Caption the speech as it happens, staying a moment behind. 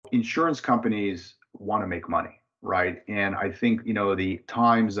insurance companies want to make money, right? And I think, the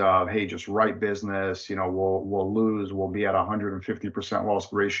times of, hey, just write business, we'll lose, we'll be at 150%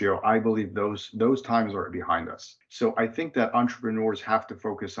 loss ratio. I believe those times are behind us. So I think that entrepreneurs have to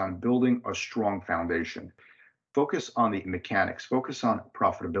focus on building a strong foundation, focus on the mechanics, focus on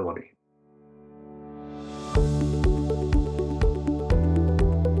profitability.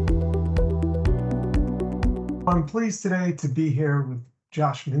 I'm pleased today to be here with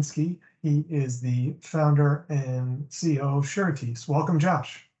Josh Minsky. He is the founder and CEO of Suretys. Welcome,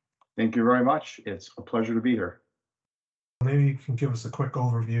 Josh. Thank you very much. It's a pleasure to be here. Maybe you can give us a quick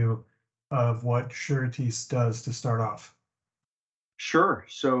overview of what Suretys does to start off. Sure.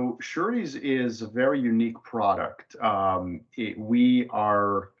 So Suretys is a very unique product. We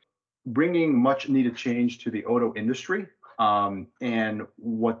are bringing much needed change to the auto industry. And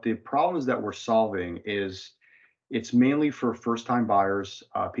what the problems that we're solving is it's mainly for first-time buyers,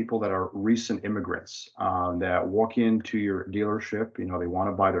 people that are recent immigrants that walk into your dealership. They want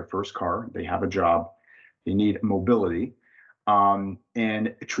to buy their first car. They have a job. They need mobility.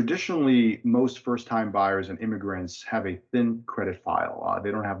 And traditionally, most first-time buyers and immigrants have a thin credit file.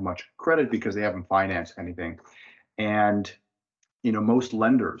 They don't have much credit because they haven't financed anything. And most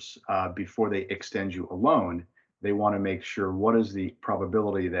lenders, before they extend you a loan, they want to make sure what is the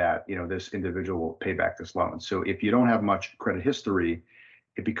probability that this individual will pay back this loan. So if you don't have much credit history,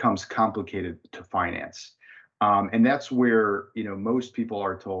 it becomes complicated to finance. And that's where most people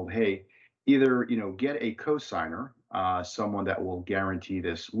are told, hey, either get a cosigner, someone that will guarantee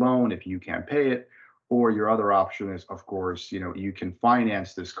this loan if you can't pay it, or your other option is, of course, you can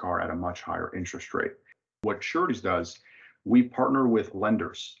finance this car at a much higher interest rate. What Suretys does, we partner with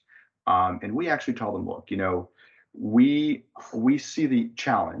lenders, and we actually tell them, look, we see the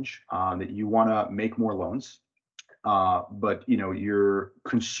challenge that you want to make more loans, but you're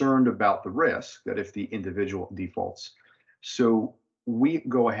concerned about the risk that if the individual defaults. So we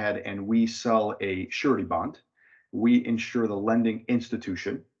go ahead and we sell a surety bond. We insure the lending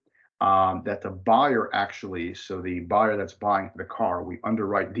institution, that the buyer actually, so the buyer that's buying the car, we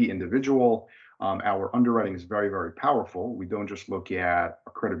underwrite the individual. Our underwriting is very, very powerful. We don't just look at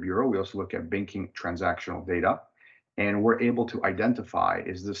a credit bureau, we also look at banking transactional data. And we're able to identify,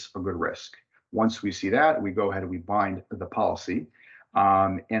 is this a good risk? Once we see that, we go ahead and we bind the policy.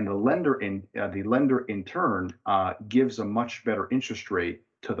 And the lender in turn gives a much better interest rate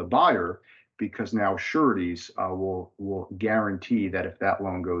to the buyer, because now sureties will guarantee that if that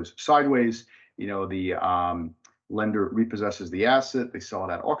loan goes sideways, the lender repossesses the asset, they sell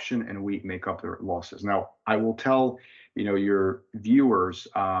it at auction, and we make up their losses. Now, I will tell your viewers,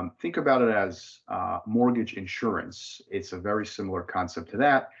 think about it as mortgage insurance. It's a very similar concept to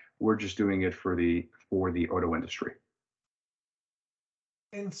that. We're just doing it for the auto industry.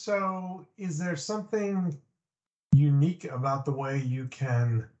 And so is there something unique about the way you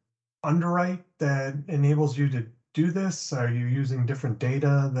can underwrite that enables you to do this? Are you using different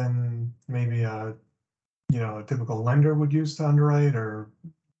data than maybe a typical lender would use to underwrite, or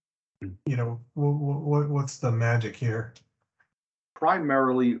what's the magic here?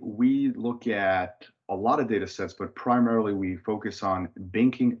 Primarily, we look at a lot of data sets, but primarily we focus on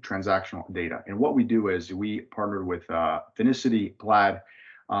banking transactional data. And what we do is we partnered with Finicity, Plaid.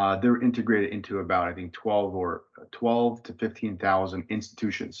 They're integrated into about, I think, 12 to 15,000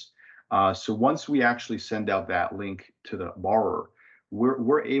 institutions. So once we actually send out that link to the borrower,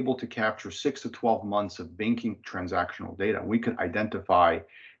 we're able to capture 6 to 12 months of banking transactional data. We can identify,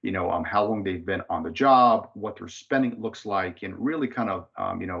 how long they've been on the job, what their spending looks like, and really kind of,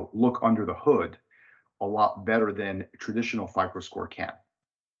 look under the hood a lot better than traditional FICO score can.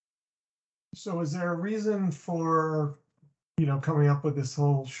 So is there a reason for, coming up with this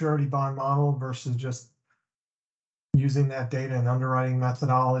whole surety bond model versus just using that data and underwriting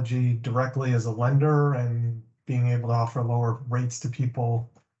methodology directly as a lender and being able to offer lower rates to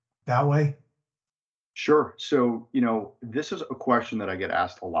people that way? Sure. So, this is a question that I get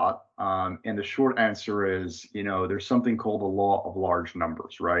asked a lot. And the short answer is, there's something called the law of large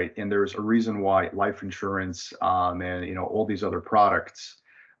numbers, right? And there's a reason why life insurance and, all these other products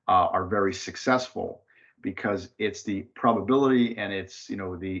are very successful, because it's the probability and it's,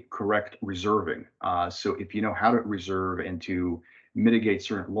 the correct reserving. So if you know how to reserve and to mitigate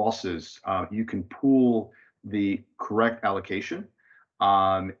certain losses, you can pool the correct allocation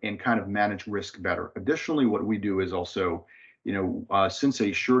and kind of manage risk better. Additionally, what we do is also, since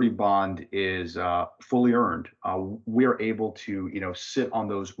a surety bond is fully earned, we are able to, sit on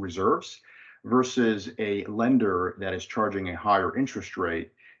those reserves versus a lender that is charging a higher interest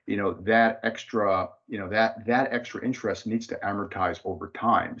rate. that extra interest needs to amortize over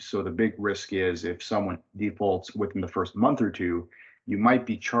time. So the big risk is if someone defaults within the first month or two, you might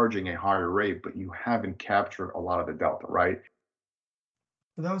be charging a higher rate, but you haven't captured a lot of the delta, right?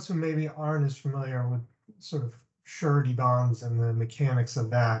 For those who maybe aren't as familiar with sort of surety bonds and the mechanics of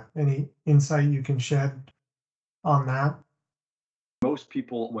that, any insight you can shed on that? Most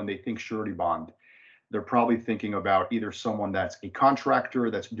people, when they think surety bond, they're probably thinking about either someone that's a contractor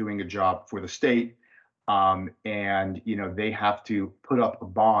that's doing a job for the state, and they have to put up a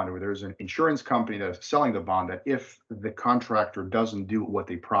bond, or there's an insurance company that's selling the bond that if the contractor doesn't do what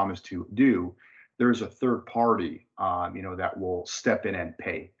they promised to do, there's a third party, that will step in and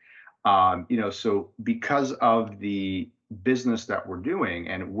pay. So because of the business that we're doing,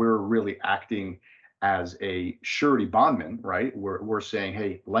 and we're really acting as a surety bondman, right? We're saying,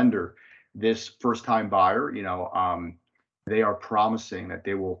 hey, lender, this first time buyer, they are promising that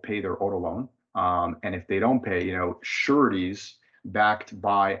they will pay their auto loan. And if they don't pay, sureties backed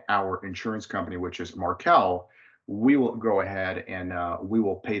by our insurance company, which is Markel, we will go ahead and we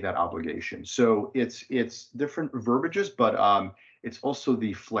will pay that obligation. So it's different verbiages, but it's also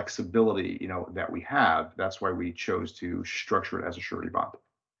the flexibility, that we have. That's why we chose to structure it as a surety bond.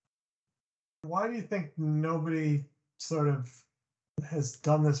 Why do you think nobody sort of has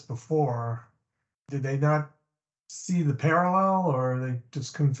done this before? Did they not see the parallel, or they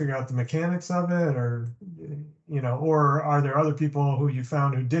just couldn't figure out the mechanics of it, or or are there other people who you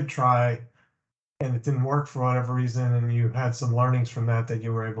found who did try and it didn't work for whatever reason, and you had some learnings from that that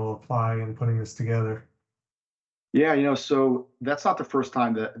you were able to apply in putting this together? Yeah, so that's not the first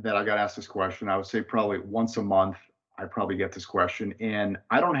time that I got asked this question. I would say probably once a month, I probably get this question. And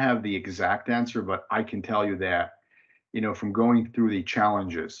I don't have the exact answer, but I can tell you that, from going through the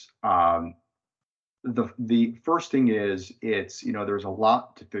challenges, the first thing is it's, there's a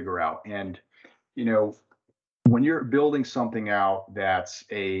lot to figure out. And, you know, when you're building something out that's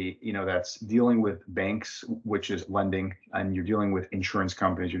dealing with banks, which is lending, and you're dealing with insurance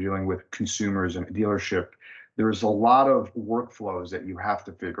companies, you're dealing with consumers and dealership, there's a lot of workflows that you have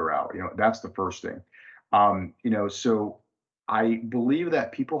to figure out. That's the first thing. So I believe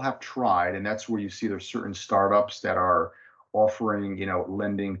that people have tried, and that's where you see there's certain startups that are offering,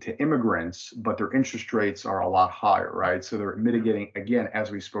 lending to immigrants, but their interest rates are a lot higher, right? So they're mitigating, again,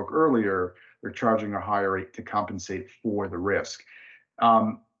 as we spoke earlier, they're charging a higher rate to compensate for the risk.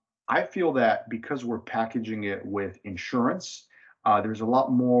 Um, I feel that because we're packaging it with insurance, there's a lot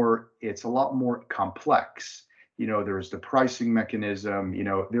more, it's a lot more complex. There's the pricing mechanism,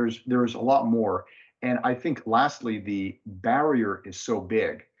 there's a lot more. And I think lastly, the barrier is so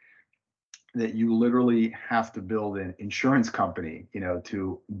big that you literally have to build an insurance company,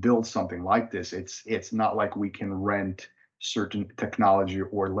 to build something like this. It's not like we can rent certain technology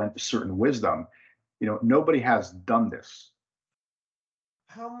or lend certain wisdom. Nobody has done this.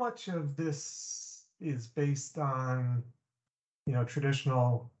 How much of this is based on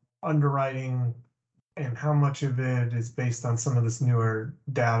traditional underwriting, and how much of it is based on some of this newer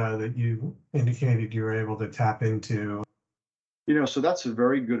data that you indicated you were able to tap into? So that's a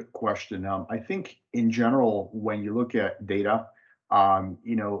very good question. I think in general, when you look at data,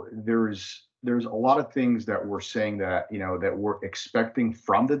 there's a lot of things that we're saying that that we're expecting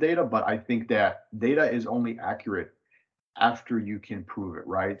from the data, but I think that data is only accurate after you can prove it,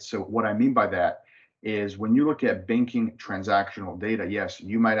 right? So what I mean by that is when you look at banking transactional data, yes,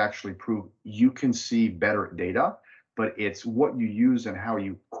 you might actually prove you can see better data, but it's what you use and how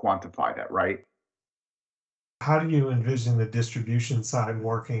you quantify that, right? How do you envision the distribution side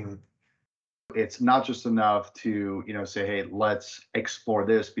working? It's not just enough to, say, hey, let's explore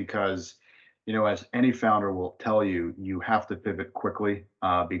this because, as any founder will tell you, you have to pivot quickly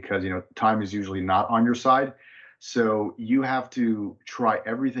because, time is usually not on your side. So you have to try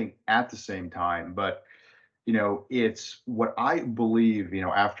everything at the same time. But, it's what I believe,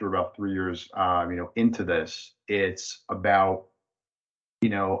 after about 3 years, into this, it's about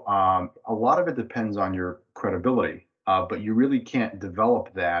a lot of it depends on your credibility, but you really can't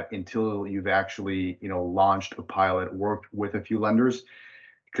develop that until you've actually, launched a pilot, worked with a few lenders.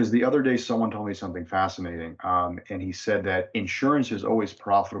 Because the other day, someone told me something fascinating, and he said that insurance is always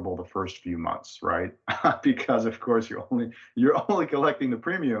profitable the first few months, right? Because of course you're only collecting the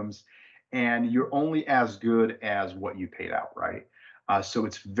premiums, and you're only as good as what you paid out, right? So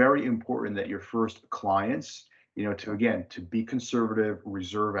it's very important that your first clients, to be conservative,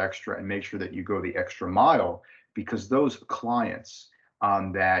 reserve extra, and make sure that you go the extra mile, because those clients,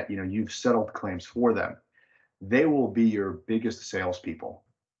 that you've settled claims for them, they will be your biggest salespeople.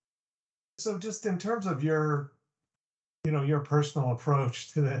 So just in terms of your your personal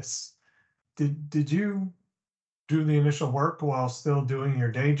approach to this. Did you do the initial work while still doing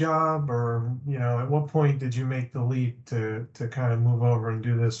your day job, or at what point did you make the leap to kind of move over and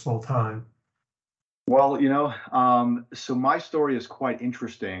do this full time? Well, so my story is quite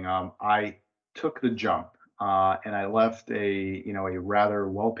interesting. I took the jump, and I left a rather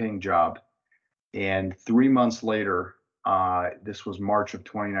well-paying job. And 3 months later, this was March of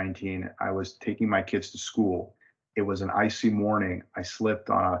 2019, I was taking my kids to school. It was an icy morning. I slipped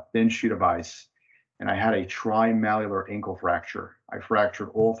on a thin sheet of ice, and I had a trimalleolar ankle fracture. I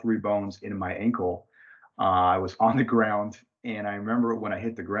fractured all three bones in my ankle. I was on the ground, and I remember when I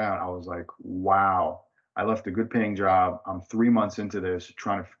hit the ground, I was like, "Wow." I left a good paying job. I'm 3 months into this,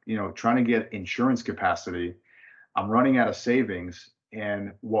 trying to get insurance capacity. I'm running out of savings.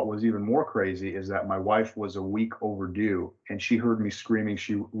 And what was even more crazy is that my wife was a week overdue and she heard me screaming.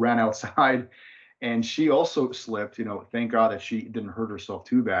 She ran outside and she also slipped. Thank God that she didn't hurt herself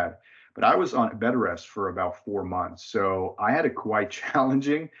too bad. But I was on bed rest for about 4 months. So I had it quite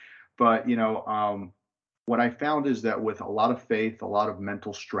challenging. But, what I found is that with a lot of faith, a lot of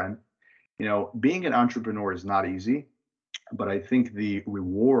mental strength, being an entrepreneur is not easy, but I think the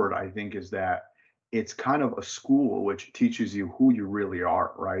reward, I think, is that it's kind of a school which teaches you who you really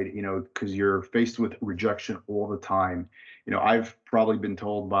are, right? Because you're faced with rejection all the time. I've probably been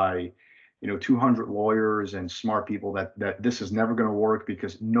told by 200 lawyers and smart people that this is never going to work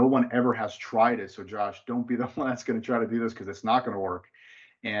because no one ever has tried it. So Josh, don't be the one that's going to try to do this because it's not going to work.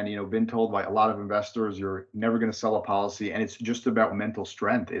 And been told by a lot of investors you're never going to sell a policy, and it's just about mental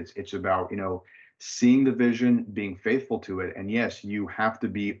strength. It's about seeing the vision, being faithful to it, and yes, you have to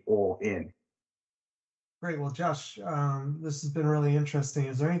be all in. Great. Well, Josh, this has been really interesting.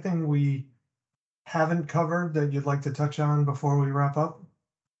 Is there anything we haven't covered that you'd like to touch on before we wrap up?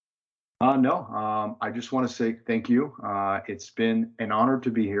 No, I just want to say thank you. It's been an honor to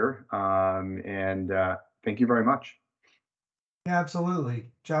be here, and thank you very much. Yeah, absolutely.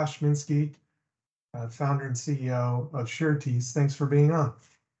 Josh Minsky, founder and CEO of Suretys. Thanks for being on.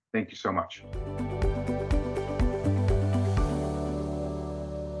 Thank you so much.